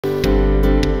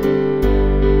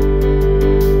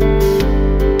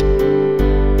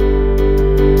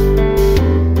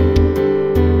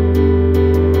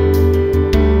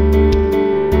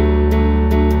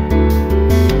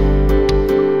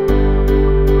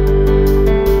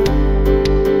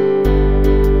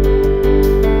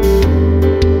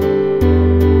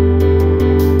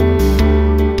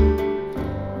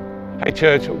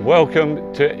church,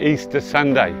 welcome to Easter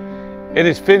Sunday. It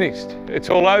is finished. It's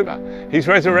all over. He's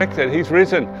resurrected. He's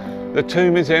risen. The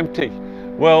tomb is empty.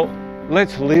 Well,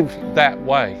 let's live that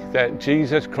way, that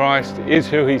Jesus Christ is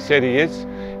who he said he is.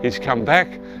 He's come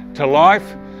back to life.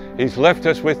 He's left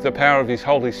us with the power of his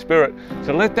Holy Spirit.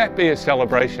 So let that be a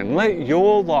celebration. Let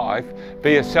your life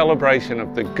be a celebration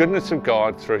of the goodness of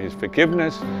God through his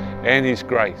forgiveness and his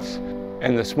grace.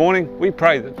 And this morning, we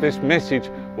pray that this message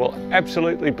will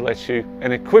absolutely bless you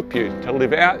and equip you to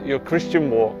live out your Christian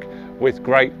walk with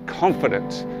great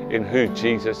confidence in who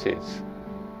Jesus is.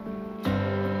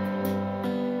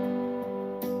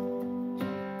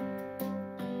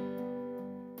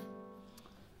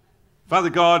 Father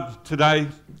God, today,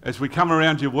 as we come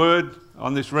around your word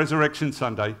on this Resurrection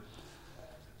Sunday,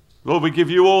 Lord, we give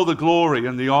you all the glory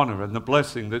and the honour and the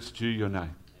blessing that's due your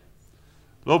name.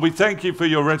 Lord, we thank you for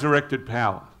your resurrected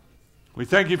power. We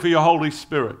thank you for your Holy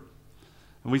Spirit.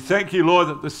 And we thank you, Lord,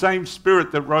 that the same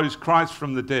Spirit that rose Christ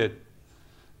from the dead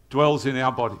dwells in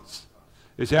our bodies.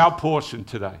 It's our portion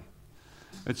today.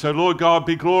 And so, Lord God,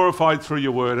 be glorified through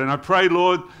your word. And I pray,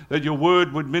 Lord, that your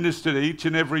word would minister to each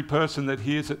and every person that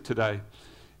hears it today.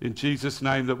 In Jesus'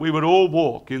 name, that we would all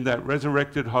walk in that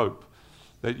resurrected hope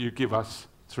that you give us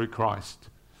through Christ.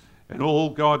 And all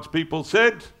God's people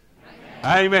said,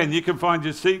 Amen. Amen. You can find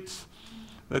your seats.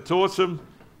 That's awesome.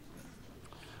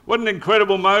 What an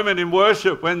incredible moment in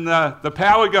worship when the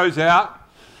power goes out.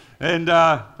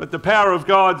 But the power of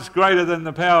God's greater than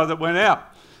the power that went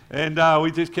out. And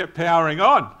we just kept powering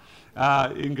on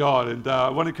in God. And I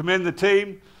want to commend the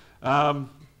team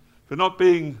for not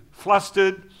being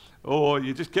flustered, or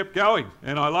you just kept going.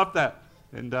 And I love that.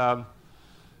 And it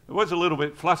was a little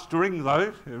bit flustering,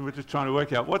 though. And we're just trying to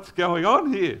work out what's going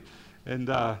on here. And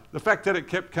the fact that it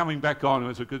kept coming back on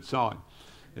was a good sign.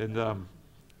 And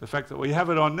the fact that we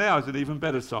have it on now is an even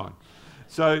better sign.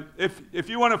 So if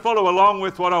you want to follow along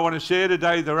with what I want to share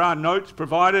today, there are notes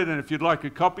provided. And if you'd like a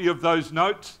copy of those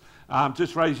notes,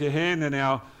 just raise your hand and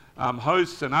our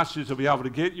hosts and ushers will be able to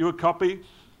get you a copy.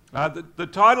 The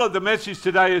title of the message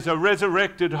today is A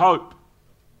Resurrected Hope.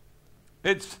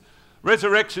 It's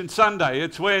Resurrection Sunday.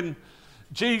 It's when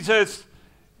Jesus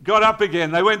got up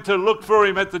again. They went to look for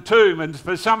him at the tomb, and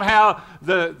for somehow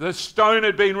the stone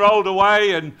had been rolled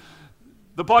away and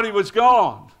the body was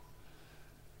gone.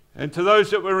 And to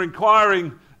those that were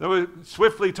inquiring, they were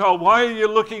swiftly told, why are you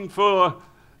looking for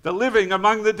the living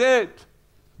among the dead?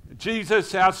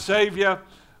 Jesus, our Saviour,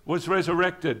 was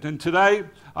resurrected. And today,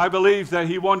 I believe that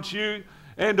he wants you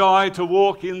and I to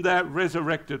walk in that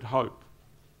resurrected hope.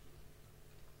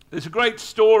 There's a great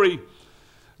story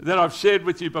that I've shared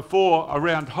with you before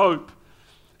around hope.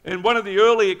 And one of the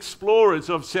early explorers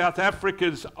of South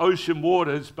Africa's ocean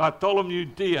waters, Bartholomew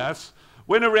Dias,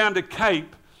 went around a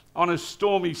cape on a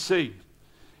stormy sea.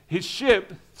 His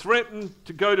ship threatened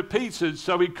to go to pieces,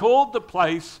 so he called the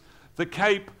place the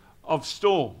Cape of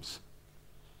Storms.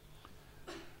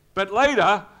 But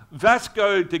later,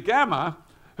 Vasco da Gama,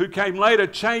 who came later,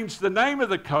 changed the name of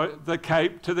the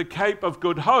cape to the Cape of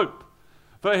Good Hope.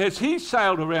 For as he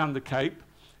sailed around the cape,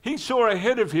 he saw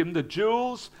ahead of him the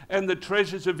jewels and the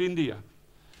treasures of India.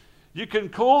 You can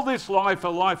call this life a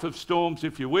life of storms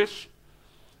if you wish,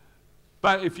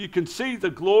 but if you can see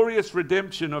the glorious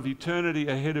redemption of eternity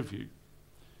ahead of you,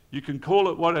 you can call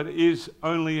it what it is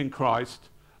only in Christ,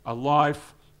 a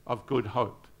life of good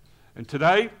hope. And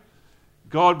today,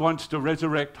 God wants to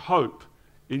resurrect hope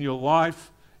in your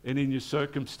life and in your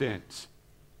circumstance.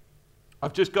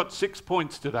 I've just got 6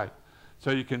 points today,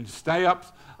 so you can stay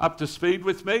up to speed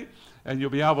with me, and you'll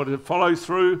be able to follow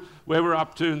through where we're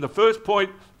up to. And the first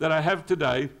point that I have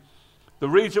today, the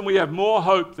reason we have more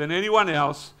hope than anyone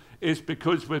else is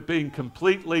because we're being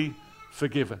completely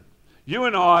forgiven. You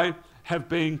and I have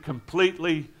been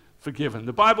completely forgiven.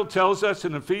 The Bible tells us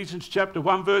in Ephesians chapter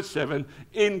 1 verse 7,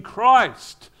 in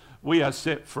Christ we are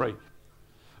set free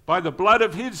by the blood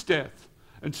of his death.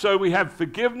 And so we have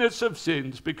forgiveness of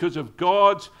sins because of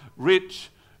God's rich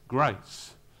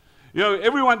grace. You know,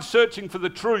 everyone's searching for the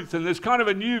truth, and there's kind of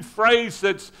a new phrase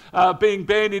that's being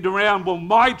bandied around. Well,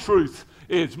 my truth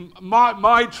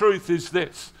is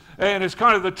this. And it's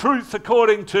kind of the truth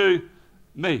according to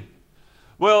me.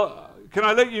 Well, can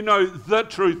I let you know the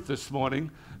truth this morning?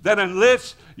 That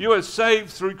unless you are saved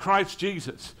through Christ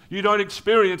Jesus, you don't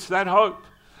experience that hope.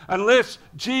 Unless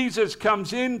Jesus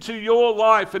comes into your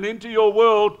life and into your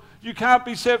world, you can't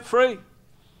be set free.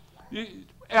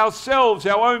 Ourselves,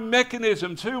 our own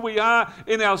mechanisms, who we are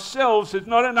in ourselves is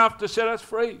not enough to set us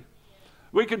free.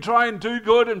 We can try and do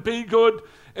good and be good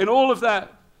and all of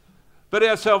that. But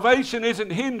our salvation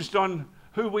isn't hinged on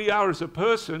who we are as a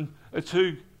person. It's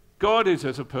who God is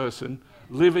as a person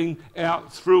living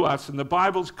out through us. And the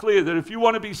Bible's clear that if you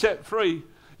want to be set free,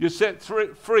 you're set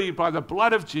free by the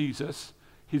blood of Jesus,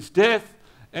 his death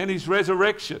and his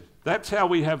resurrection. That's how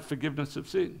we have forgiveness of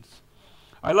sins.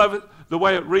 I love it, the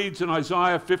way it reads in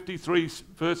Isaiah 53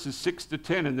 verses 6 to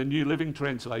 10 in the New Living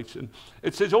Translation.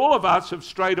 It says, all of us have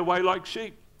strayed away like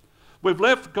sheep. We've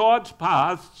left God's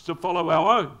paths to follow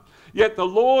our own. Yet the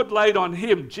Lord laid on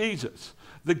him, Jesus,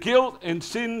 the guilt and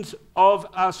sins of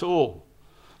us all.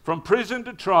 From prison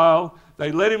to trial,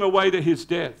 they led him away to his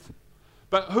death.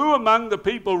 But who among the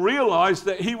people realized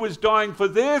that he was dying for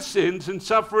their sins and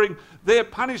suffering their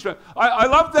punishment? I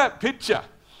love that picture.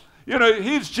 You know,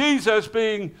 here's Jesus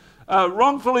being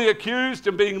wrongfully accused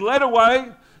and being led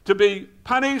away to be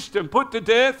punished and put to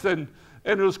death, and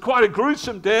it was quite a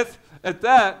gruesome death at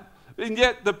that. And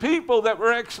yet the people that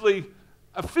were actually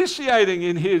officiating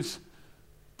in his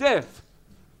death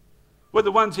were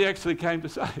the ones he actually came to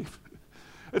save.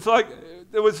 It's like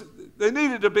there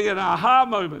needed to be an aha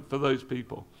moment for those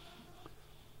people.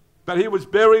 But he was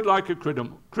buried like a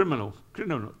criminal.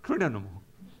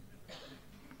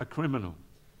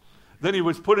 Then he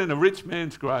was put in a rich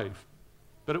man's grave.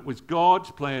 But it was God's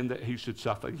plan that he should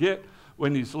suffer. Yet,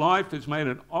 when his life is made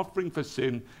an offering for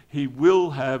sin, he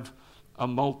will have a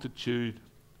multitude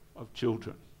of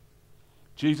children.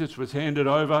 Jesus was handed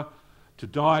over to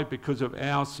die because of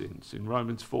our sins in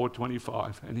Romans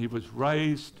 4:25, and he was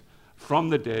raised from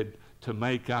the dead to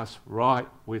make us right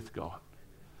with God.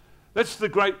 That's the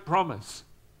great promise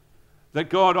that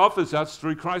God offers us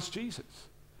through Christ Jesus.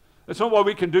 It's not what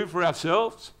we can do for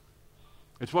ourselves.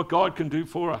 It's what God can do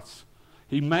for us.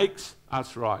 He makes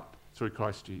us right through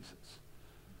Christ Jesus.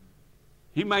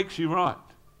 He makes you right.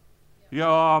 You go,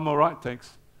 oh, I'm all right,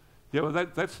 thanks. Yeah, well,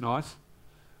 that's nice.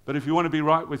 But if you want to be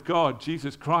right with God,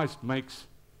 Jesus Christ makes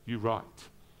you right.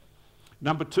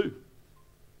 Number 2,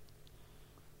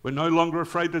 we're no longer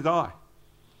afraid to die.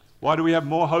 Why do we have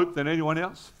more hope than anyone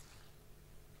else?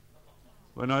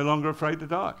 We're no longer afraid to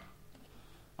die.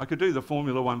 I could do the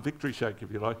Formula 1 victory shake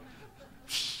if you like.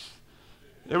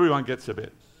 Everyone gets a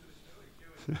bit.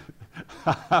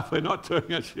 We're not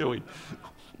doing it, shall we?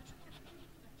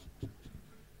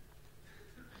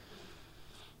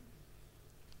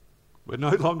 We're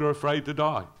no longer afraid to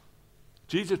die.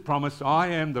 Jesus promised, I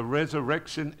am the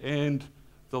resurrection and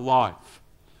the life.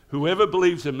 Whoever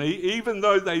believes in me, even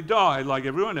though they die like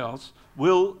everyone else,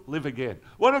 will live again.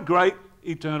 What a great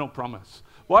eternal promise.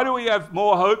 Why do we have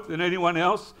more hope than anyone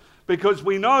else? Because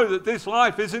we know that this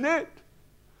life isn't it.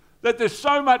 That there's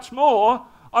so much more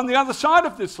on the other side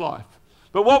of this life.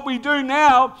 But what we do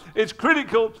now is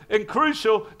critical and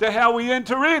crucial to how we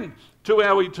enter into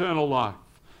our eternal life.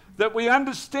 That we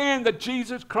understand that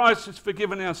Jesus Christ has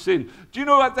forgiven our sin. Do you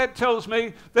know what that tells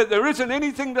me? That there isn't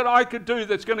anything that I could do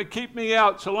that's going to keep me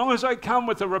out so long as I come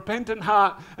with a repentant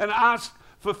heart and ask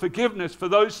for forgiveness for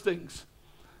those things.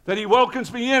 That he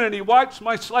welcomes me in and he wipes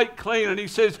my slate clean and he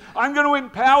says, I'm going to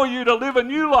empower you to live a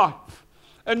new life,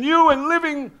 a new and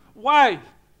living way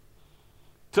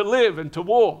to live and to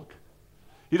walk.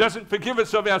 He doesn't forgive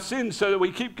us of our sins so that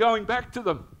we keep going back to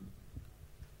them.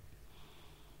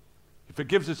 He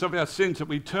forgives us of our sins that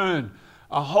we turn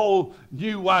a whole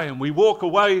new way and we walk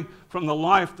away from the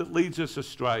life that leads us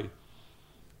astray.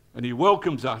 And he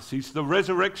welcomes us. He's the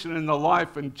resurrection and the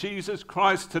life. And Jesus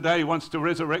Christ today wants to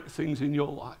resurrect things in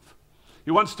your life.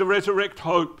 He wants to resurrect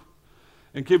hope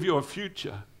and give you a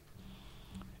future.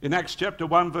 In Acts chapter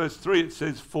 1 verse 3 it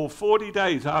says, for 40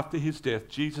 days after his death,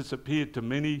 Jesus appeared to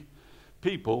many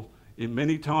people in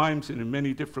many times and in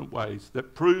many different ways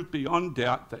that proved beyond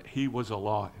doubt that he was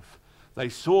alive. They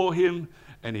saw him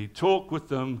and he talked with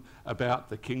them about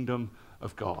the kingdom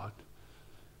of God.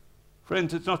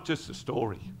 Friends, it's not just a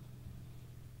story.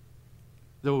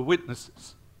 There were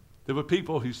witnesses. There were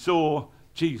people who saw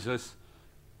Jesus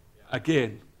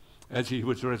again as he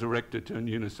was resurrected to a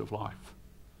newness of life.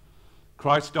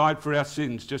 Christ died for our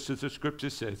sins, just as the scripture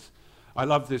says. I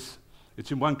love this.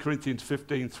 It's in 1 Corinthians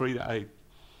 15, 3-8.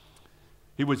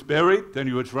 He was buried, then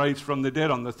he was raised from the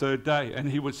dead on the third day, and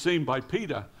he was seen by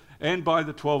Peter and by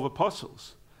the 12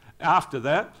 apostles. After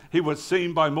that, he was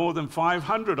seen by more than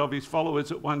 500 of his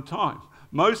followers at one time,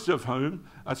 most of whom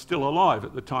are still alive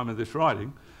at the time of this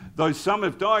writing, though some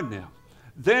have died now.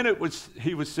 Then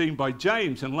he was seen by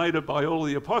James and later by all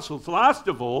the apostles. Last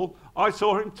of all, I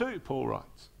saw him too, Paul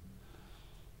writes.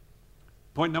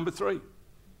 Point number 3.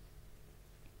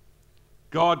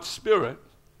 God's Spirit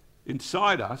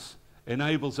inside us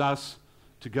enables us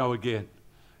to go again.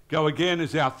 Go again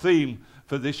is our theme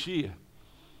for this year.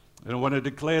 And I want to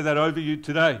declare that over you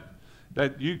today,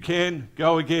 that you can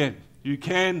go again. You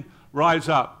can rise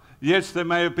up. Yes, there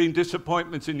may have been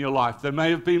disappointments in your life. There may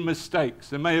have been mistakes.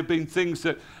 There may have been things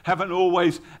that haven't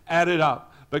always added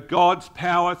up. But God's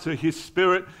power through His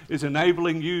Spirit is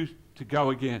enabling you to go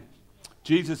again.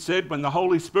 Jesus said, when the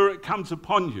Holy Spirit comes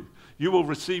upon you, you will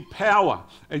receive power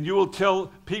and you will tell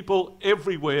people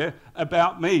everywhere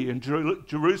about me in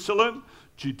Jerusalem,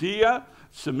 Judea,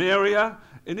 Samaria,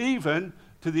 and even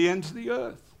to the ends of the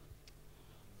earth.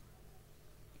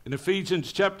 In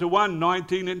Ephesians chapter 1,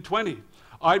 19 and 20,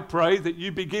 I pray that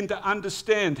you begin to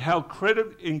understand how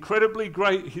incredibly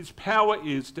great His power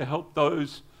is to help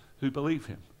those who believe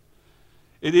Him.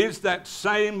 It is that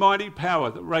same mighty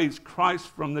power that raised Christ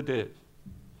from the dead.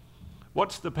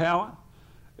 What's the power?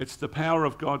 It's the power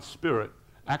of God's Spirit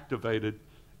activated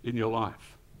in your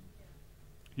life.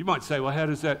 You might say, well, how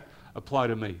does that apply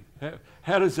to me?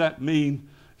 How does that mean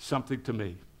something to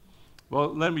me?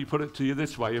 Well, let me put it to you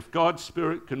this way. If God's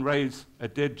Spirit can raise a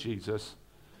dead Jesus,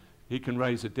 He can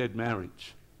raise a dead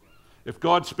marriage. If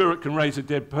God's Spirit can raise a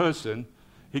dead person,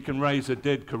 He can raise a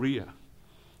dead career.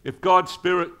 If God's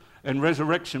Spirit and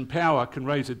resurrection power can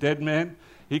raise a dead man,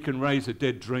 He can raise a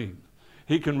dead dream.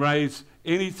 He can raise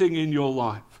anything in your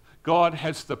life. God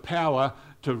has the power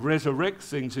to resurrect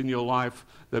things in your life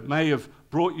that may have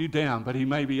brought you down, but He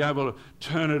may be able to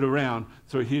turn it around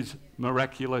through His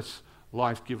miraculous,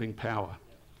 life-giving power.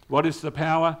 What is the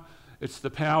power? It's the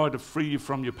power to free you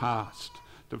from your past,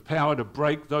 the power to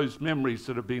break those memories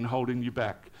that have been holding you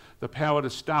back, the power to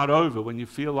start over when you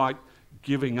feel like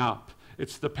giving up.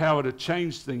 It's the power to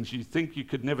change things you think you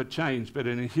could never change, but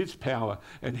in His power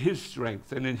and His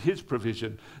strength and in His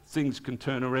provision, things can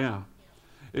turn around.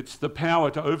 It's the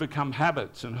power to overcome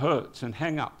habits and hurts and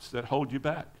hang-ups that hold you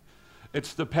back.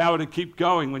 It's the power to keep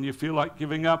going when you feel like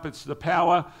giving up. It's the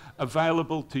power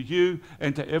available to you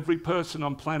and to every person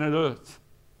on planet Earth.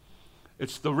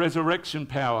 It's the resurrection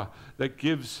power that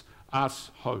gives us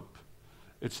hope.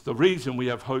 It's the reason we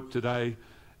have hope today.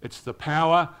 It's the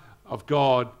power of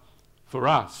God for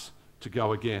us to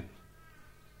go again.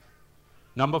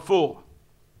 Number 4.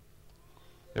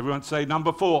 Everyone say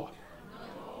number 4.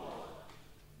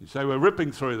 You say, we're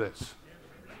ripping through this.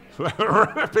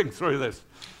 We're ripping through this.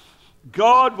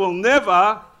 God will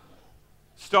never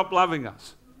stop loving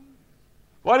us.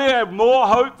 Why do you have more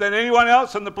hope than anyone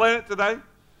else on the planet today?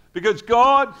 Because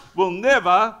God will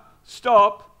never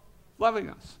stop loving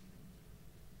us.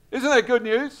 Isn't that good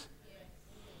news?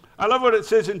 I love what it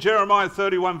says in Jeremiah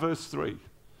 31 verse 3.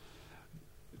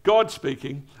 God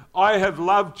speaking, I have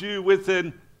loved you with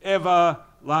an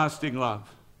everlasting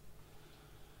love.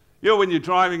 You know, when you're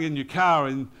driving in your car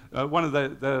and one of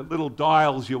the little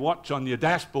dials you watch on your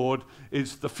dashboard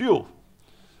is the fuel.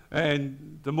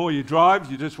 And the more you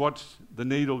drive, you just watch the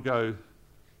needle go,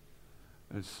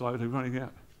 it's slowly running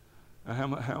out.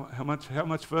 How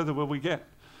much further will we get?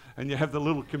 And you have the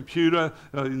little computer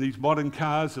in these modern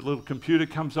cars, the little computer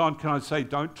comes on. Can I say,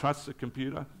 don't trust the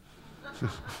computer?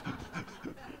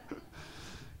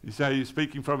 You say, you're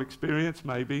speaking from experience?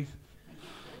 Maybe.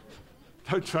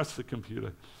 Don't trust the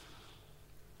computer.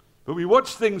 But we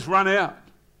watch things run out.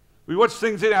 We watch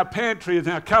things in our pantry and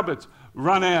our cupboards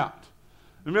run out.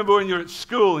 Remember when you were at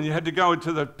school and you had to go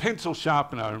into the pencil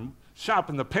sharpener and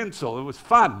sharpen the pencil? It was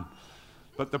fun,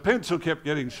 but the pencil kept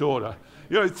getting shorter.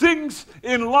 You know, things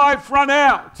in life run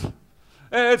out.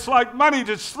 It's like money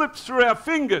just slips through our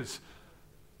fingers,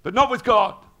 but not with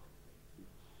God.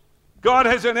 God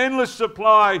has an endless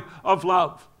supply of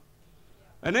love.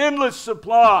 An endless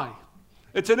supply.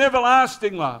 It's an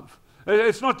everlasting love.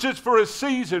 It's not just for a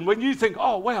season when you think,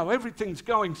 oh, wow, everything's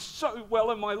going so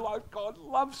well in my life. God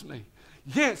loves me.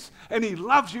 Yes, and He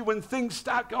loves you when things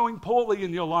start going poorly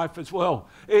in your life as well.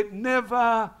 It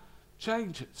never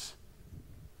changes.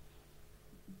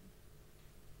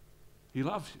 He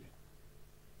loves you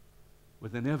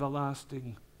with an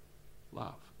everlasting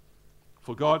love.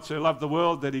 For God so loved the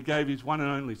world that He gave His one and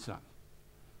only Son,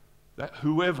 that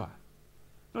whoever,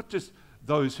 not just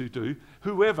those who do,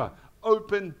 whoever,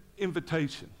 open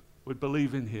invitation, would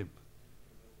believe in Him,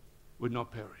 would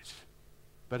not perish,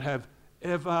 but have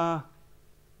everlasting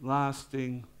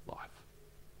life.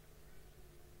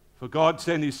 For God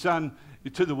sent His Son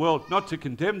to the world, not to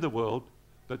condemn the world,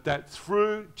 but that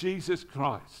through Jesus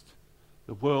Christ,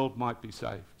 the world might be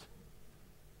saved.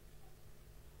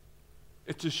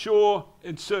 It's a sure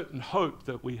and certain hope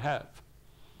that we have,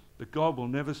 that God will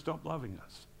never stop loving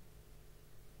us.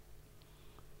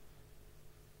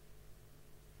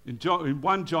 In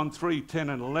 1 John 3, 10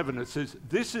 and 11, it says,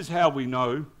 this is how we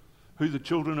know who the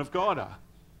children of God are.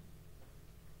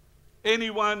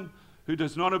 Anyone who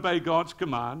does not obey God's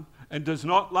command and does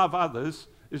not love others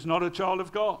is not a child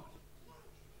of God.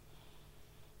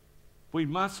 We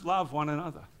must love one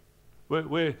another.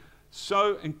 We're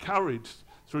so encouraged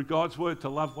through God's word to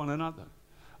love one another.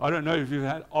 I don't know if you've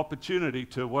had opportunity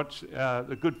to watch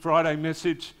the Good Friday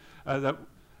message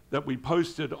that we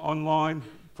posted online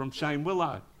from Shane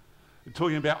Willard,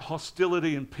 talking about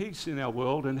hostility and peace in our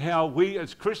world and how we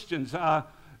as Christians are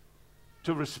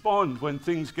to respond when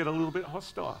things get a little bit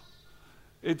hostile.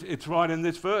 It's right in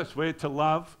this verse. We're to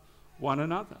love one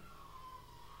another.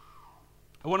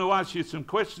 I want to ask you some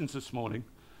questions this morning.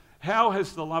 How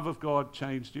has the love of God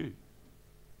changed you?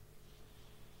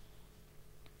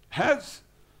 Has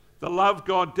the love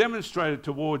God demonstrated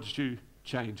towards you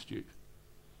changed you?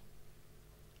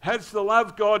 Has the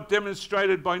love God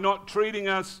demonstrated by not treating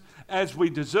us as we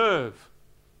deserve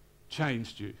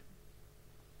changed you?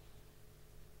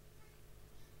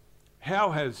 How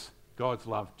has God's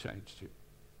love changed you?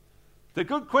 They're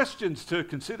good questions to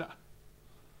consider.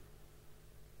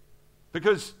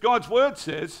 Because God's word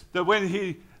says that when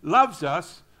he loves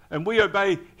us and we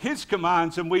obey his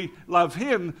commands and we love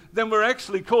him, then we're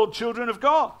actually called children of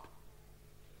God.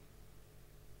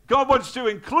 God wants to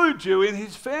include you in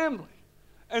his family.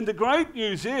 And the great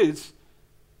news is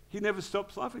he never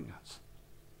stops loving us.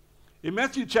 In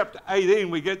Matthew chapter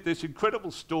 18, we get this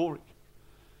incredible story.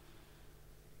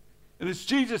 And it's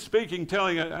Jesus speaking,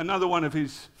 telling another one of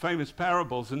his famous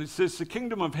parables. And it says, the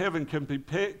kingdom of heaven can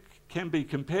be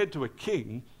compared to a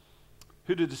king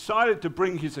who had decided to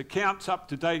bring his accounts up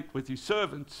to date with his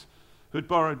servants who'd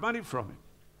borrowed money from him.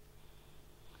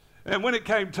 And when it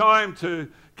came time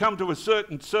to come to a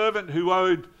certain servant who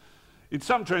owed, in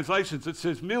some translations it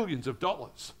says millions of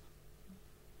dollars,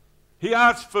 he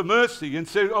asked for mercy and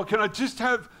said, oh, can I just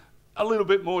have a little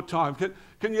bit more time?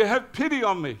 Can you have pity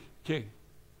on me, king?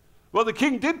 Well, the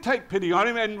king did take pity on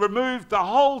him and removed the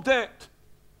whole debt.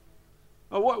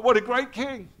 Oh, what a great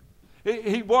king.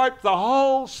 He wiped the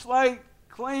whole slate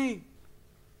clean.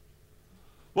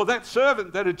 Well, that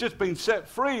servant that had just been set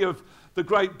free of the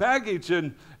great baggage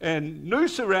and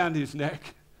noose around his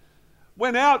neck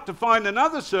went out to find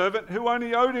another servant who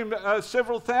only owed him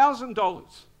several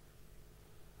 $1,000s.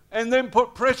 And then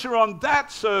put pressure on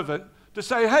that servant to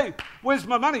say, hey, where's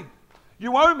my money?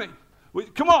 You owe me.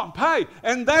 Come on, pay.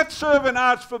 And that servant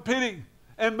asked for pity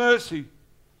and mercy.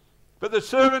 But the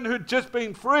servant who'd just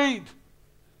been freed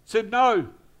said, no,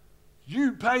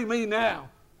 you pay me now.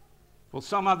 Well,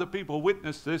 some other people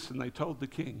witnessed this and they told the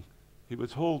king. He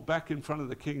was hauled back in front of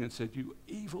the king and said, you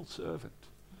evil servant.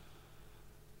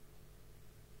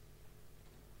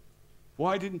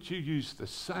 Why didn't you use the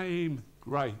same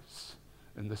grace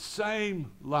and the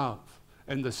same love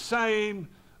and the same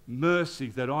mercy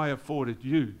that I afforded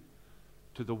you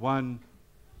to the one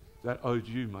that owed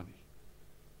you money?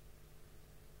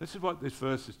 This is what this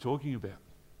verse is talking about.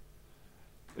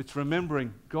 It's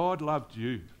remembering God loved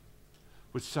you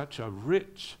with such a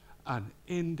rich,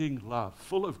 unending love,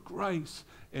 full of grace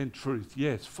and truth,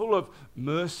 yes, full of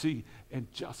mercy and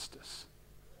justice.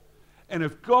 And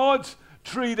if God's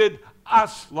treated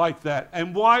us like that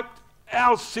and wiped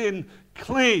our sin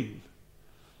clean,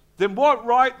 then what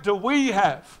right do we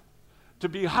have to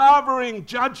be harboring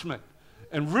judgment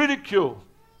and ridicule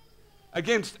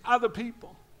against other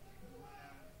people?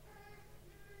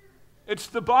 It's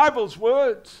the Bible's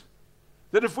words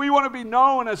that if we want to be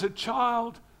known as a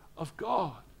child of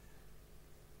God,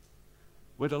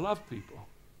 we're to love people.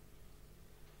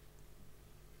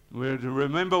 We're to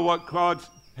remember what God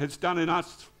has done in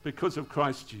us because of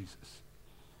Christ Jesus.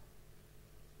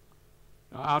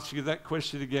 I'll ask you that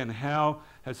question again. How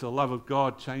has the love of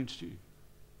God changed you?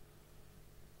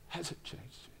 Has it changed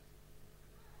you?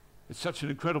 It's such an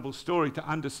incredible story to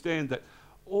understand that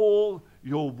all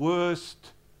your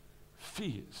worst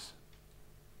fears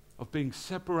of being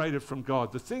separated from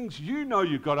God, the things you know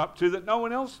you got up to that no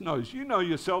one else knows. You know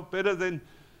yourself better than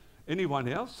anyone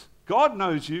else. God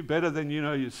knows you better than you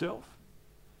know yourself.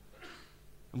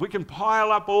 And we can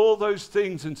pile up all those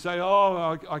things and say,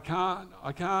 oh, I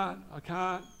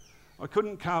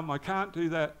couldn't come, I can't do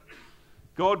that.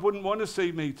 God wouldn't want to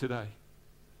see me today.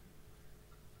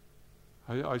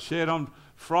 I shared on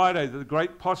Friday that the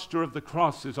great posture of the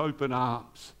cross is open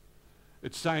arms.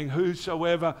 It's saying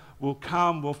whosoever will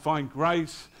come will find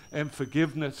grace and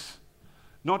forgiveness.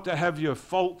 Not to have your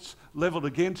faults leveled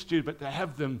against you, but to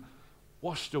have them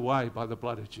washed away by the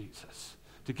blood of Jesus.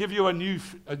 To give you a new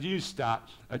start,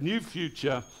 a new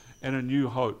future, and a new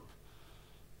hope.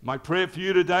 My prayer for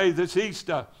you today, this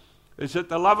Easter, is that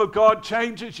the love of God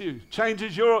changes you,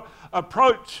 changes your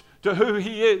approach to who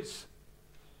he is,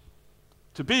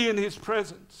 to be in his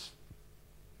presence.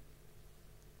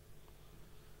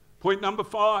 Point number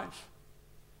 5.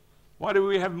 Why do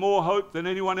we have more hope than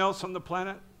anyone else on the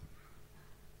planet?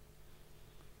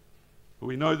 We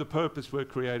we know the purpose we're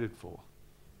created for.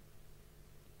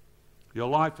 Your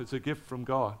life is a gift from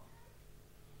God.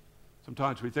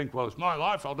 Sometimes we think, well, it's my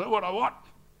life, I'll do what I want.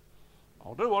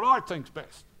 I'll do what I think's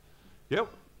best. Yep.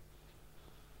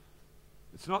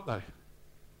 It's not though.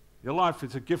 Your life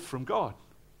is a gift from God.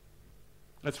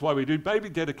 That's why we do baby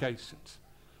dedications.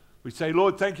 We say,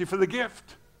 Lord, thank you for the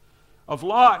gift of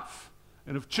life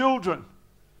and of children.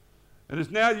 And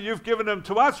as now you've given them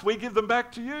to us, we give them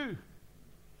back to you.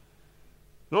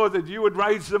 Lord, that you would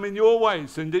raise them in your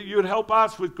ways and that you would help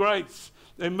us with grace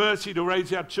and mercy to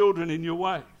raise our children in your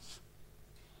ways.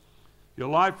 Your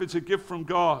life is a gift from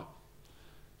God.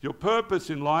 Your purpose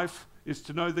in life is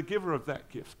to know the giver of that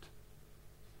gift.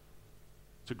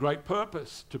 It's a great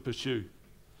purpose to pursue.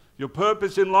 Your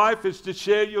purpose in life is to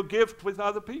share your gift with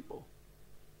other people.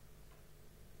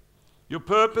 Your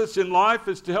purpose in life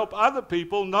is to help other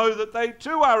people know that they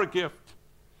too are a gift,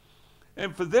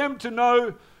 and for them to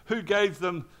know who gave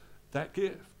them that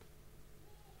gift.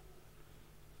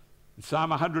 In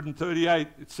Psalm 138,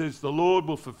 it says, the Lord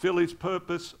will fulfill his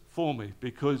purpose for me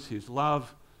because his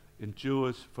love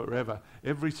endures forever.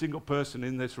 Every single person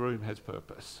in this room has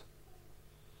purpose.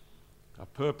 A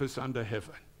purpose under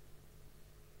heaven.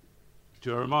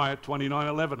 Jeremiah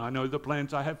 29:11, I know the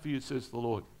plans I have for you, says the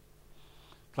Lord.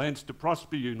 Plans to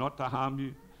prosper you, not to harm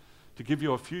you, to give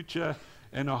you a future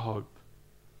and a hope.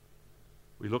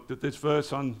 We looked at this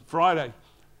verse on Friday.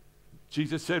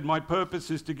 Jesus said, my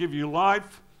purpose is to give you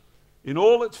life in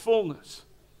all its fullness.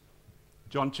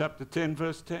 John chapter 10,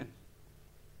 verse 10.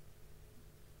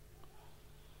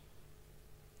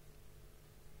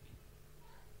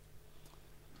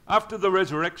 After the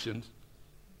resurrection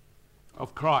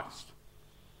of Christ,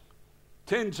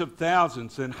 tens of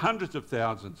thousands and hundreds of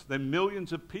thousands, then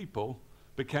millions of people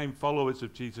became followers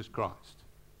of Jesus Christ.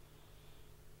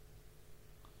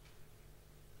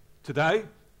 Today,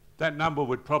 that number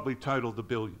would probably total the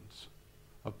billions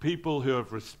of people who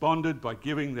have responded by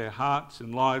giving their hearts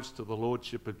and lives to the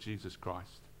Lordship of Jesus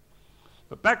Christ.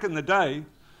 But back in the day,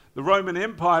 the Roman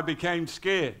Empire became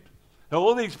scared. Now,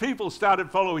 all these people started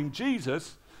following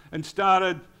Jesus and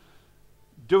started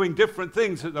doing different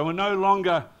things, that they were no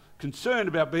longer concerned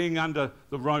about being under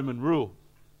the Roman rule.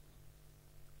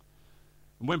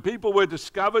 And when people were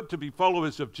discovered to be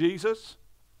followers of Jesus,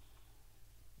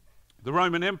 the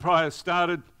Roman Empire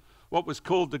started what was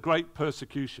called the Great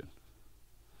Persecution.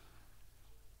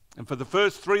 And for the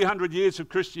first 300 years of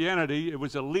Christianity, it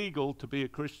was illegal to be a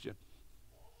Christian.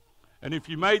 And if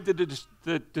you made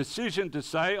the decision to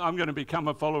say, I'm going to become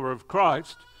a follower of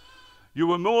Christ, you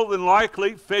were more than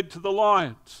likely fed to the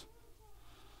lions,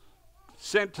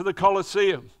 sent to the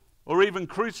Colosseum, or even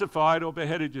crucified or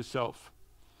beheaded yourself.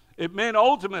 It meant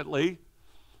ultimately,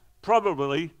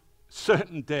 probably,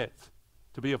 certain death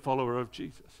to be a follower of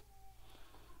Jesus.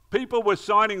 People were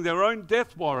signing their own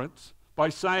death warrants by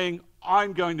saying,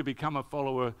 I'm going to become a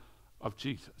follower of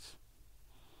Jesus.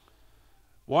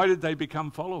 Why did they become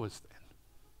followers then?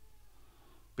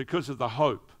 Because of the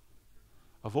hope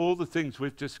of all the things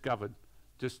we've just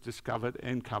discovered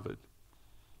and covered.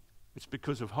 It's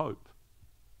because of hope.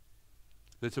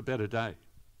 There's a better day.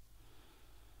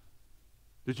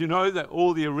 Did you know that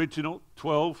all the original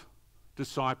 12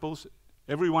 disciples,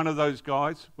 every one of those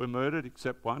guys were murdered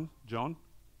except one, John?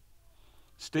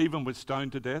 Stephen was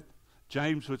stoned to death.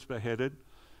 James was beheaded.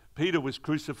 Peter was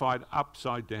crucified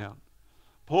upside down.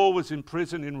 Paul was in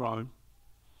prison in Rome,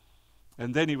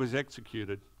 and then he was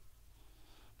executed.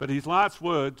 But his last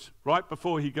words, right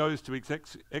before he goes to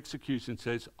execution,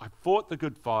 says, I fought the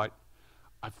good fight,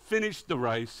 I've finished the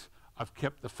race, I've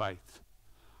kept the faith.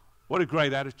 What a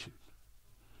great attitude.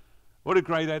 What a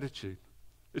great attitude.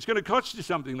 It's going to cost you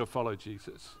something to follow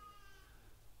Jesus.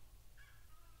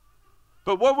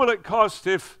 But what will it cost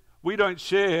if we don't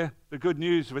share the good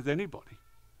news with anybody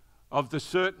of the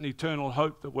certain eternal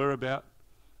hope that we're about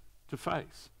to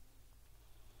face?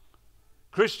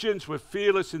 Christians were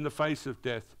fearless in the face of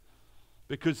death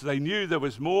because they knew there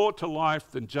was more to life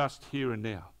than just here and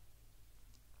now.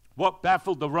 What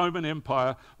baffled the Roman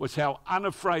Empire was how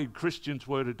unafraid Christians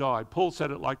were to die. Paul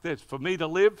said it like this, for me to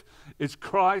live is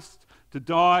Christ, to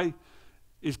die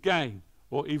is gain,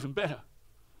 or even better.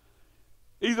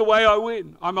 Either way I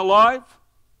win. I'm alive.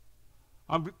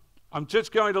 I'm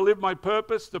just going to live my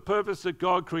purpose, the purpose that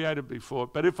God created me for.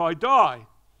 But if I die,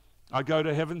 I go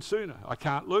to heaven sooner. I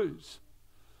can't lose.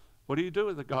 What do you do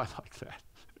with a guy like that?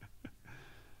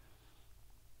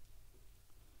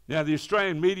 Now, the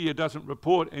Australian media doesn't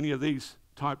report any of these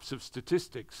types of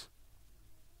statistics.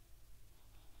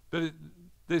 But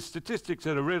there's statistics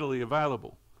that are readily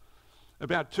available.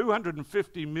 About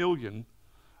 250 million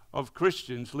of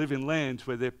Christians live in lands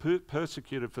where they're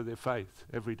persecuted for their faith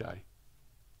every day.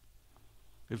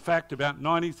 In fact, about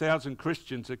 90,000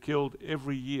 Christians are killed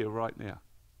every year right now.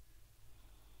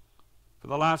 For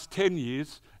the last 10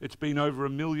 years, it's been over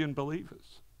 1 million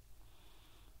believers.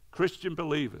 Christian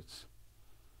believers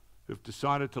who've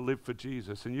decided to live for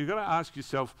Jesus. And you've got to ask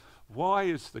yourself, why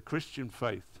is the Christian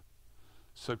faith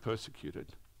so persecuted?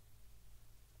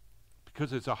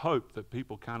 Because there's a hope that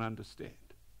people can't understand.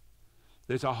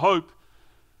 There's a hope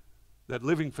that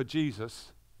living for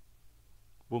Jesus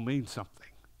will mean something.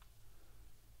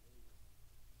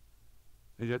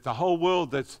 And yet the whole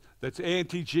world that's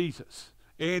anti-Jesus,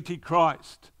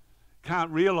 anti-Christ, can't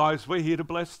realize we're here to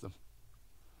bless them.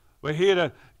 We're here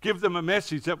to give them a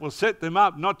message that will set them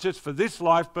up, not just for this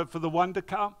life, but for the one to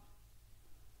come.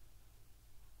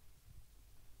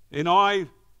 And I,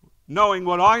 knowing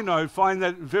what I know, find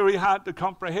that very hard to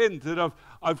comprehend, that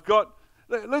I've got,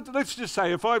 let's just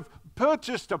say, if I've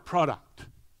purchased a product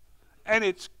and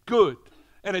it's good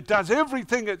and it does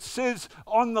everything it says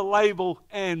on the label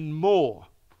and more,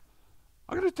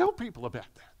 I'm going to tell people about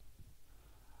that.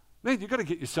 Man, you've got to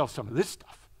get yourself some of this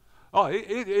stuff. Oh,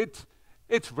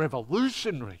 it's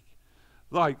revolutionary.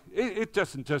 Like, it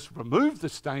doesn't just remove the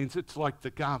stains, it's like the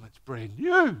garment's brand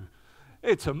new.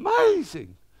 It's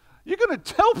amazing. You're going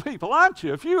to tell people, aren't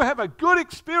you? If you have a good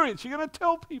experience, you're going to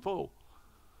tell people.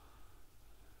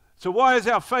 So why is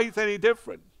our faith any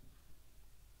different?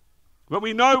 When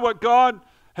we know what God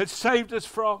has saved us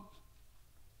from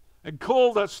and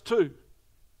called us to.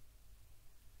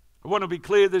 I want to be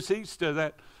clear this Easter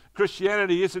that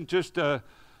Christianity isn't just a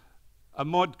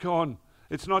mod con.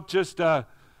 It's not just a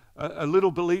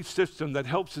little belief system that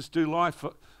helps us do life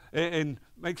and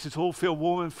makes us all feel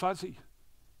warm and fuzzy.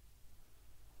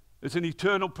 There's an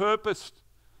eternal purpose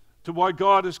to why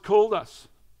God has called us.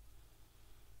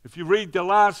 If you read the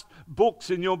last books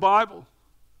in your Bible,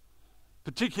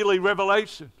 particularly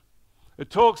Revelation, it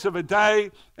talks of a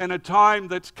day and a time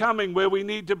that's coming where we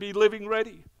need to be living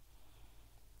ready.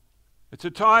 It's a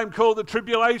time called the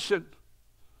tribulation.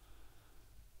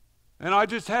 And I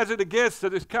just hazard a guess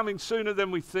that it's coming sooner than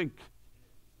we think.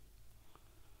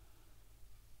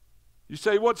 You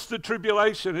say, what's the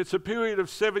tribulation? It's a period of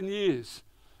 7 years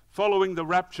following the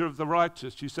rapture of the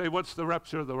righteous. You say, what's the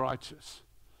rapture of the righteous?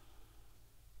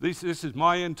 This is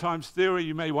my end times theory.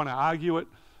 You may want to argue it,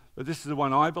 but this is the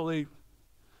one I believe.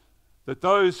 That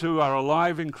those who are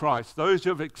alive in Christ, those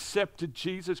who have accepted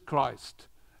Jesus Christ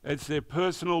as their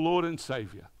personal Lord and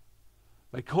Savior,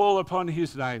 they call upon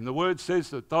his name. The word says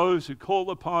that those who call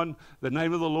upon the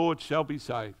name of the Lord shall be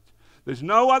saved. There's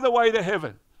no other way to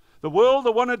heaven. The world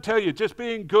will want to tell you just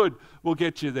being good will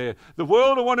get you there. The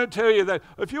world will want to tell you that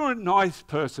if you're a nice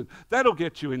person, that'll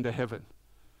get you into heaven.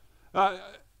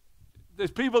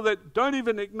 There's people that don't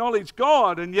even acknowledge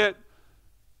God, and yet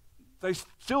they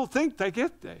still think they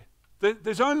get there.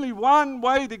 There's only one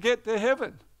way to get to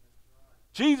heaven.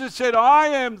 Jesus said, I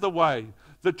am the way,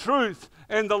 the truth,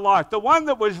 and the life. The one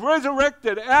that was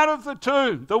resurrected out of the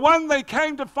tomb. The one they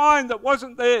came to find that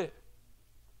wasn't there.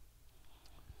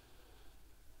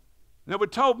 Now we're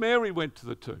told Mary went to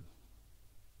the tomb.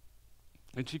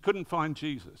 And she couldn't find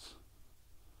Jesus.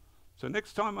 So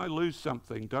next time I lose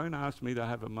something, don't ask me to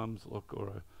have a mum's look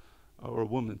or a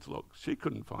woman's look. She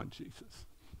couldn't find Jesus.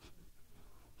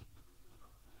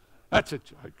 That's a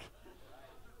joke.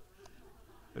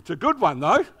 It's a good one,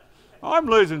 though. I'm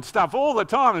losing stuff all the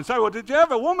time and say, well, did you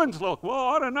have a woman's look? Well,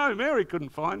 I don't know. Mary couldn't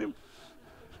find him.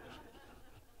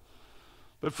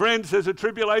 But friends, there's a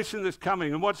tribulation that's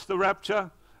coming. And what's the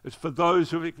rapture? It's for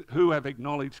those who have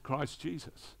acknowledged Christ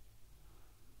Jesus.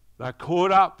 They're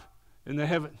caught up in the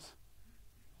heavens.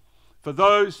 For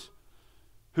those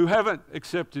who haven't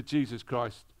accepted Jesus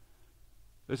Christ,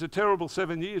 there's a terrible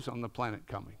 7 years on the planet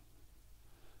coming.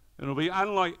 It'll be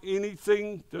unlike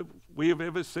anything that we have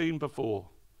ever seen before.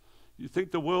 You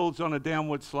think the world's on a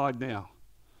downward slide now.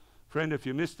 Friend, if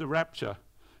you miss the rapture,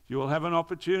 you will have an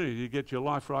opportunity to get your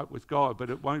life right with God,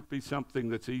 but it won't be something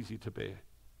that's easy to bear.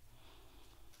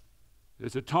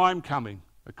 There's a time coming,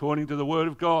 according to the Word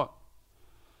of God,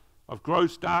 of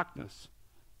gross darkness,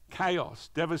 chaos,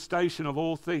 devastation of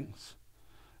all things,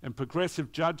 and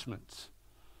progressive judgments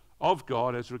of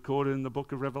God as recorded in the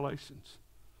book of Revelations.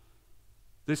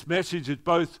 This message is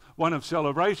both one of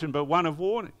celebration but one of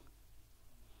warning.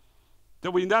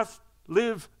 That we must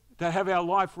live to have our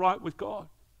life right with God.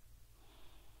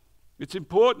 It's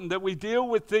important that we deal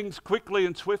with things quickly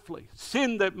and swiftly.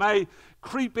 Sin that may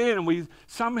creep in and we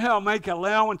somehow make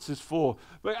allowances for.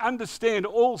 But understand,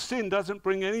 all sin doesn't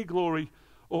bring any glory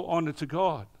or honor to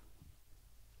God.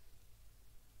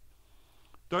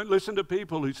 Don't listen to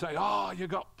people who say, oh,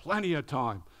 you've got plenty of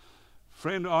time.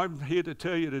 Friend, I'm here to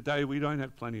tell you today we don't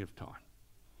have plenty of time.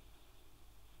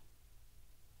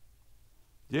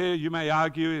 Yeah, you may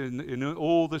argue in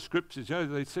all the scriptures,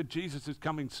 they said Jesus is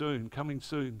coming soon, coming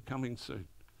soon, coming soon.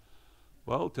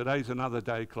 Well, today's another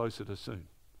day closer to soon.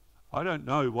 I don't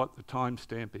know what the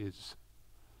timestamp is.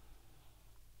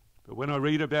 But when I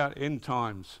read about end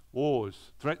times,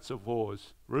 wars, threats of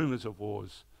wars, rumors of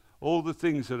wars, all the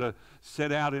things that are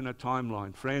set out in a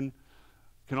timeline, friend,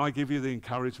 can I give you the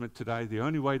encouragement today? The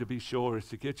only way to be sure is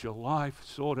to get your life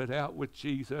sorted out with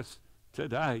Jesus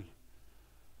today.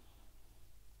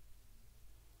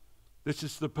 This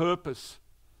is the purpose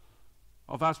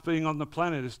of us being on the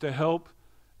planet, is to help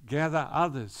gather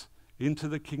others into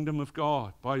the kingdom of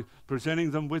God by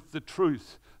presenting them with the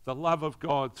truth, the love of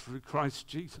God through Christ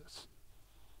Jesus.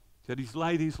 That he's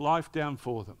laid his life down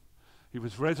for them. He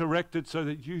was resurrected so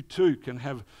that you too can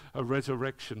have a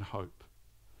resurrection hope.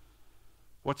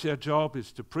 What's our job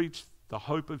is to preach the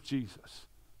hope of Jesus,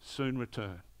 soon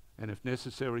return, and if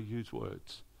necessary, use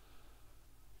words.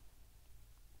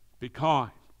 Be kind.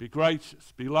 Be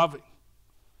gracious, be loving,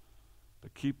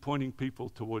 but keep pointing people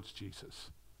towards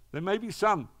Jesus. There may be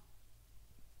some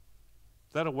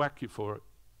that'll whack you for it.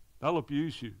 They'll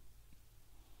abuse you.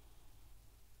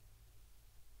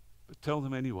 But tell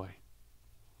them anyway,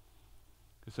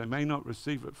 because they may not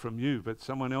receive it from you, but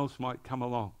someone else might come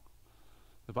along.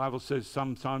 The Bible says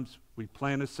sometimes we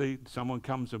plant a seed, someone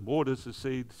comes and waters the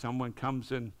seed, someone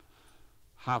comes and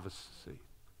harvests the seed.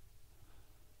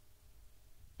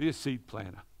 Be a seed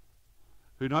planter.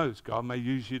 Who knows? God may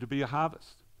use you to be a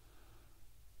harvest.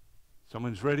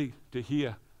 Someone's ready to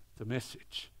hear the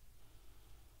message.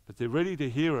 But they're ready to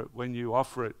hear it when you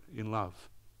offer it in love.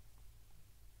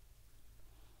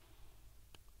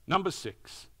 Number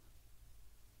 6.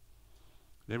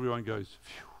 And everyone goes,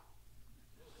 phew.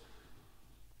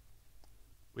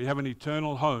 We have an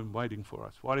eternal home waiting for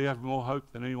us. Why do you have more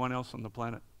hope than anyone else on the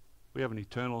planet? We have an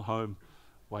eternal home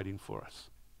waiting for us.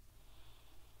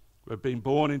 We've been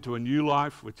born into a new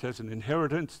life which has an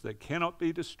inheritance that cannot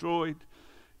be destroyed,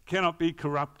 cannot be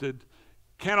corrupted,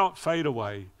 cannot fade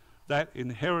away. That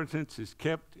inheritance is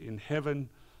kept in heaven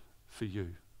for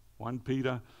you. 1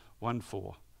 Peter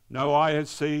 1:4. No eye has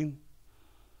seen,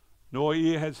 nor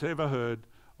ear has ever heard,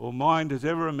 or mind has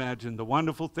ever imagined the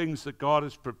wonderful things that God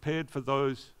has prepared for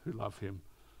those who love him.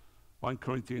 1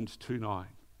 Corinthians 2:9.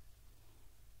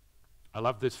 I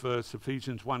love this verse,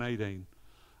 Ephesians 1:18.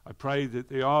 I pray that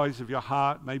the eyes of your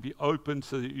heart may be opened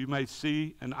so that you may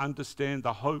see and understand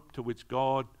the hope to which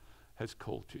God has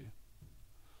called you.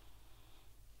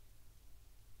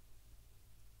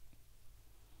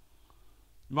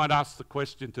 You might ask the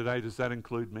question today, does that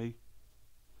include me?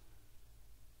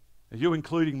 Are you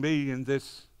including me in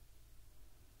this,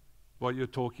 what you're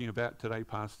talking about today,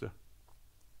 Pastor?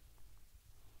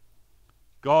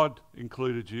 God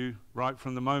included you right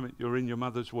from the moment you're in your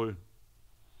mother's womb.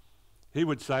 He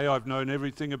would say, I've known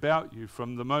everything about you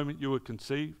from the moment you were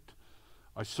conceived.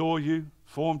 I saw you,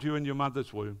 formed you in your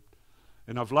mother's womb,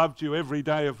 and I've loved you every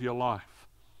day of your life.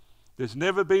 There's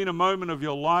never been a moment of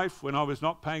your life when I was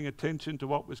not paying attention to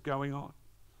what was going on.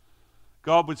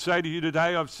 God would say to you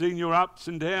today, I've seen your ups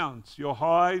and downs, your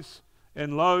highs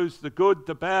and lows, the good,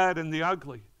 the bad, and the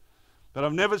ugly. But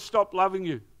I've never stopped loving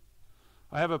you.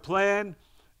 I have a plan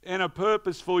and a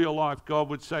purpose for your life, God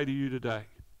would say to you today.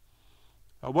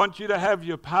 I want you to have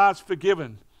your past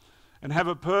forgiven and have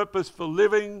a purpose for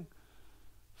living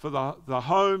for the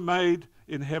home made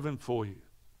in heaven for you.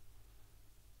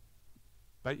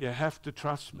 But you have to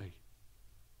trust me.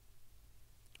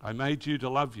 I made you to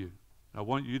love you. I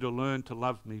want you to learn to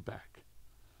love me back.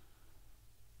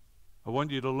 I want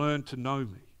you to learn to know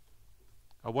me.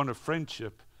 I want a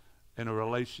friendship and a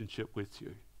relationship with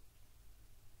you.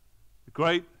 The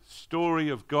great story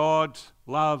of God's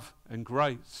love and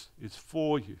grace is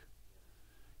for you.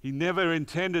 He never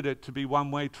intended it to be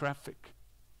one-way traffic.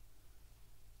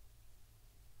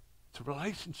 It's a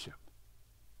relationship.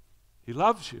 He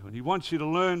loves you and he wants you to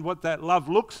learn what that love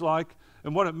looks like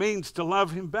and what it means to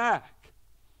love him back.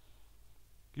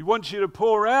 He wants you to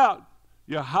pour out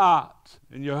your heart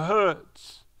and your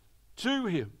hurts to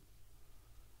him,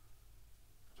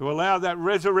 to allow that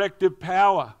resurrective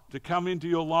power to come into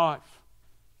your life.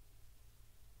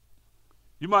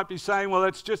 You might be saying, well,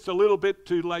 that's just a little bit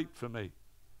too late for me.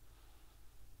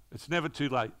 It's never too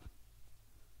late.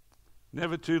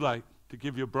 Never too late to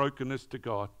give your brokenness to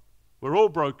God. We're all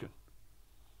broken.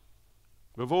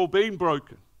 We've all been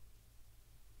broken.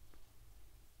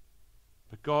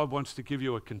 But God wants to give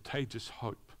you a contagious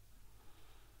hope.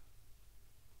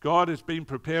 God has been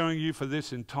preparing you for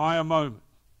this entire moment.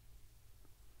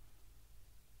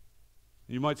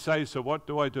 You might say, so what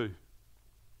do I do?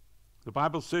 The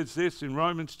Bible says this in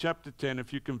Romans chapter 10,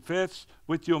 if you confess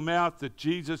with your mouth that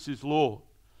Jesus is Lord,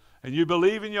 and you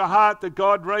believe in your heart that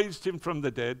God raised him from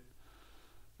the dead,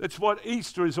 that's what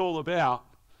Easter is all about,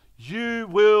 you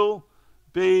will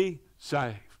be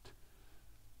saved.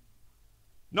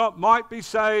 Not might be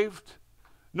saved,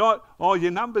 not, oh,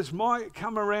 your numbers might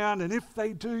come around, and if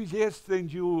they do, yes, then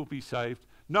you will be saved.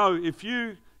 No, if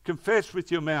you confess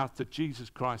with your mouth that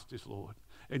Jesus Christ is Lord,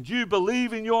 and you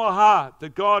believe in your heart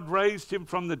that God raised him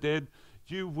from the dead,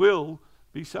 you will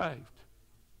be saved.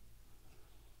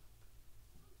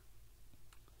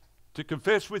 To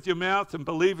confess with your mouth and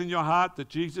believe in your heart that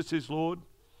Jesus is Lord,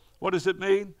 what does it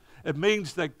mean? It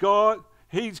means that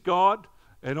he's God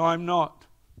and I'm not.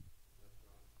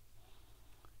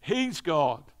 He's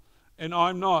God and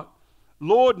I'm not.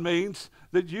 Lord means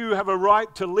that you have a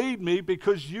right to lead me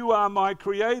because you are my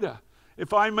creator.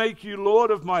 If I make you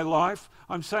Lord of my life,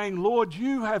 I'm saying, Lord,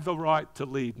 you have a right to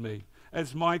lead me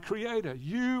as my creator.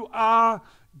 You are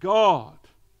God.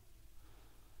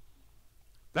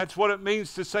 That's what it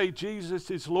means to say Jesus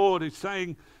is Lord. It's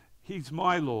saying he's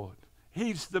my Lord.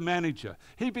 He's the manager.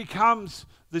 He becomes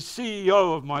the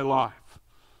CEO of my life.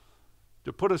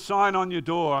 To put a sign on your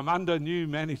door, I'm under new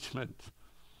management.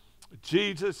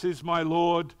 Jesus is my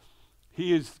Lord.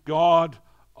 He is God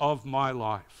of my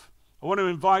life. I want to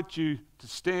invite you to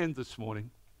stand this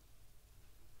morning.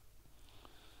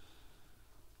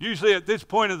 Usually at this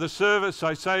point of the service,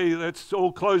 I say let's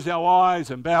all close our eyes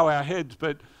and bow our heads.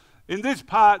 But in this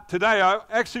part today, I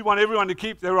actually want everyone to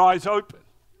keep their eyes open.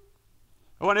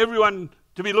 I want everyone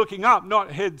to be looking up,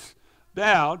 not heads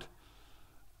bowed.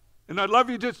 And I'd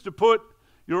love you just to put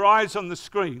your eyes on the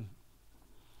screen.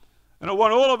 And I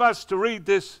want all of us to read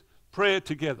this prayer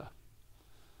together.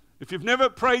 If you've never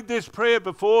prayed this prayer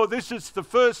before, this is the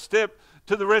first step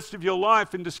to the rest of your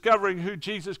life in discovering who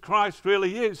Jesus Christ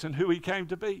really is and who he came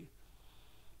to be.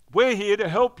 We're here to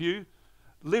help you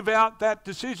live out that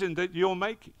decision that you're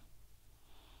making,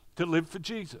 to live for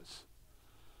Jesus.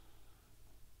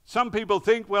 Some people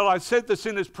think, well, I said the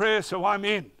sinner's prayer, so I'm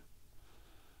in.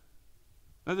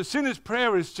 Now, the sinner's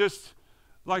prayer is just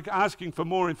like asking for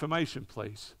more information,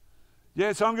 please.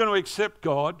 Yes, I'm going to accept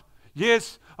God.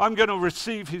 Yes, I'm going to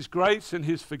receive his grace and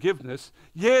his forgiveness.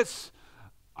 Yes,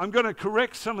 I'm going to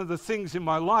correct some of the things in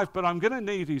my life, but I'm going to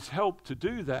need his help to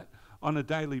do that on a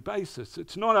daily basis.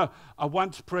 It's not a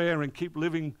once prayer and keep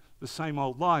living the same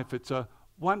old life. It's a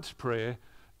once prayer,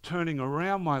 turning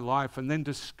around my life and then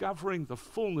discovering the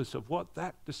fullness of what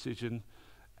that decision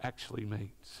actually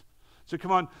means. So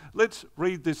come on, let's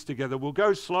read this together. We'll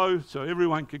go slow so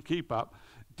everyone can keep up.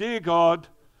 Dear God,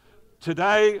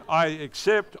 today I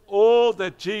accept all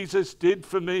that Jesus did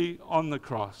for me on the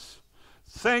cross.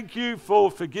 Thank you for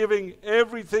forgiving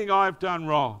everything I've done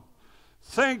wrong.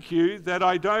 Thank you that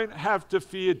I don't have to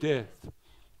fear death.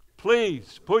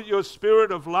 Please put your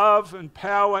spirit of love and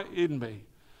power in me.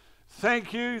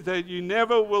 Thank you that you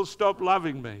never will stop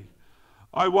loving me.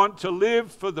 I want to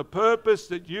live for the purpose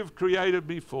that you've created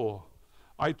me for.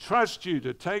 I trust you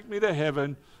to take me to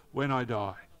heaven when I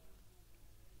die.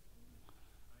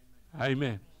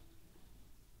 Amen.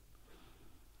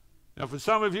 Now, for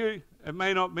some of you, it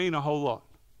may not mean a whole lot.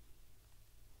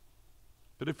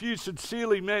 But if you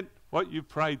sincerely meant what you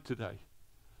prayed today,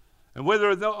 and whether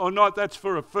or not that's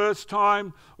for a first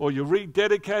time or you're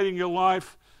rededicating your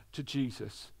life to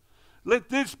Jesus, let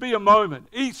this be a moment,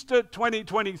 Easter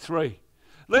 2023.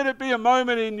 Let it be a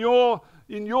moment in your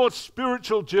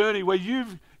spiritual journey where you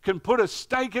can put a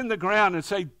stake in the ground and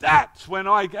say, that's when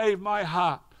I gave my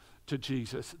heart to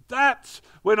Jesus. That's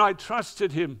when I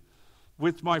trusted him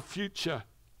with my future.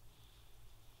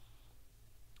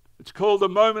 It's called a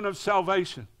moment of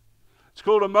salvation. It's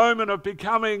called a moment of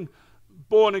becoming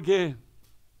born again.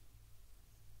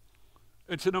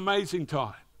 It's an amazing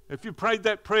time. If you prayed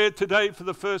that prayer today for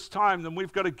the first time, then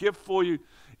we've got a gift for you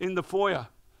in the foyer.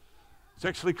 It's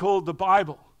actually called the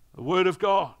Bible, the Word of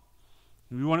God.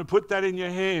 And we want to put that in your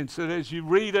hands so that as you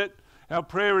read it, our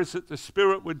prayer is that the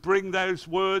Spirit would bring those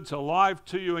words alive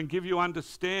to you and give you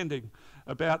understanding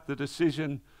about the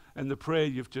decision and the prayer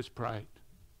you've just prayed.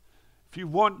 If you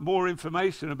want more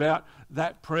information about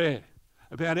that prayer,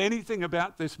 about anything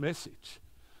about this message,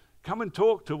 come and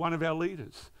talk to one of our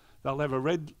leaders. They'll have a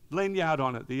red lanyard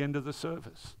on at the end of the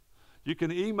service. You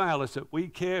can email us at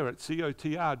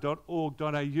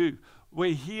wecare@cotr.org.au.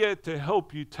 We're here to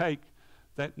help you take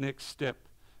that next step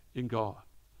in God.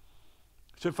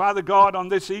 So, Father God, on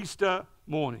this Easter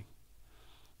morning,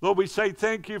 Lord, we say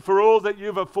thank you for all that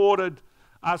you've afforded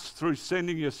us through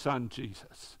sending your Son,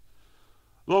 Jesus.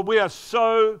 Lord, we are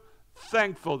so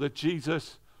thankful that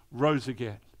Jesus rose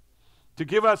again to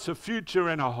give us a future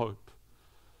and a hope.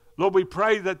 Lord, we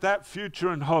pray that that future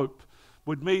and hope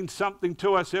would mean something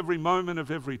to us every moment of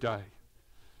every day.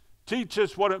 Teach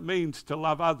us what it means to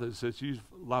love others as you've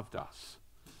loved us.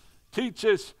 Teach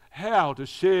us how to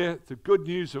share the good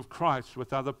news of Christ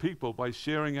with other people by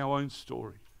sharing our own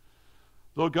story.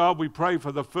 Lord God, we pray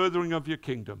for the furthering of your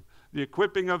kingdom, the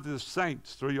equipping of the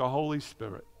saints through your Holy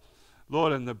Spirit.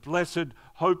 Lord, and the blessed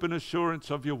hope and assurance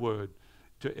of your word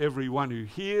to everyone who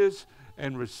hears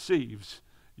and receives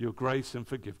your grace and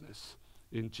forgiveness.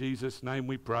 In Jesus' name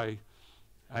we pray.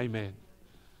 Amen.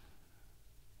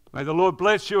 May the Lord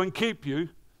bless you and keep you.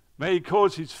 May he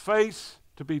cause his face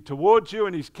to be towards you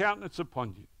and his countenance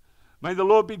upon you. May the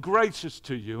Lord be gracious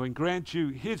to you and grant you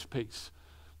his peace,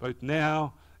 both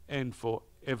now and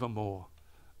forevermore.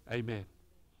 Amen.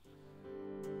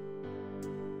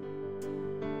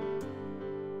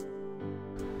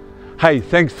 Hey,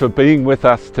 thanks for being with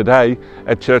us today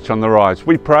at Church on the Rise.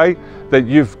 We pray that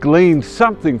you've gleaned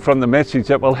something from the message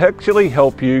that will actually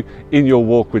help you in your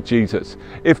walk with Jesus.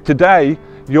 If today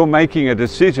you're making a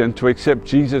decision to accept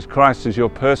Jesus Christ as your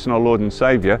personal Lord and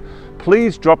Saviour,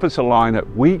 please drop us a line at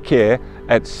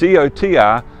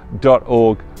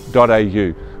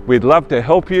wecare@cotr.org.au. We'd love to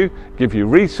help you, give you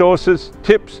resources,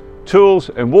 tips,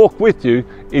 tools, and walk with you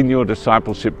in your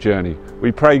discipleship journey.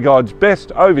 We pray God's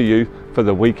best over you for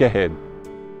the week ahead.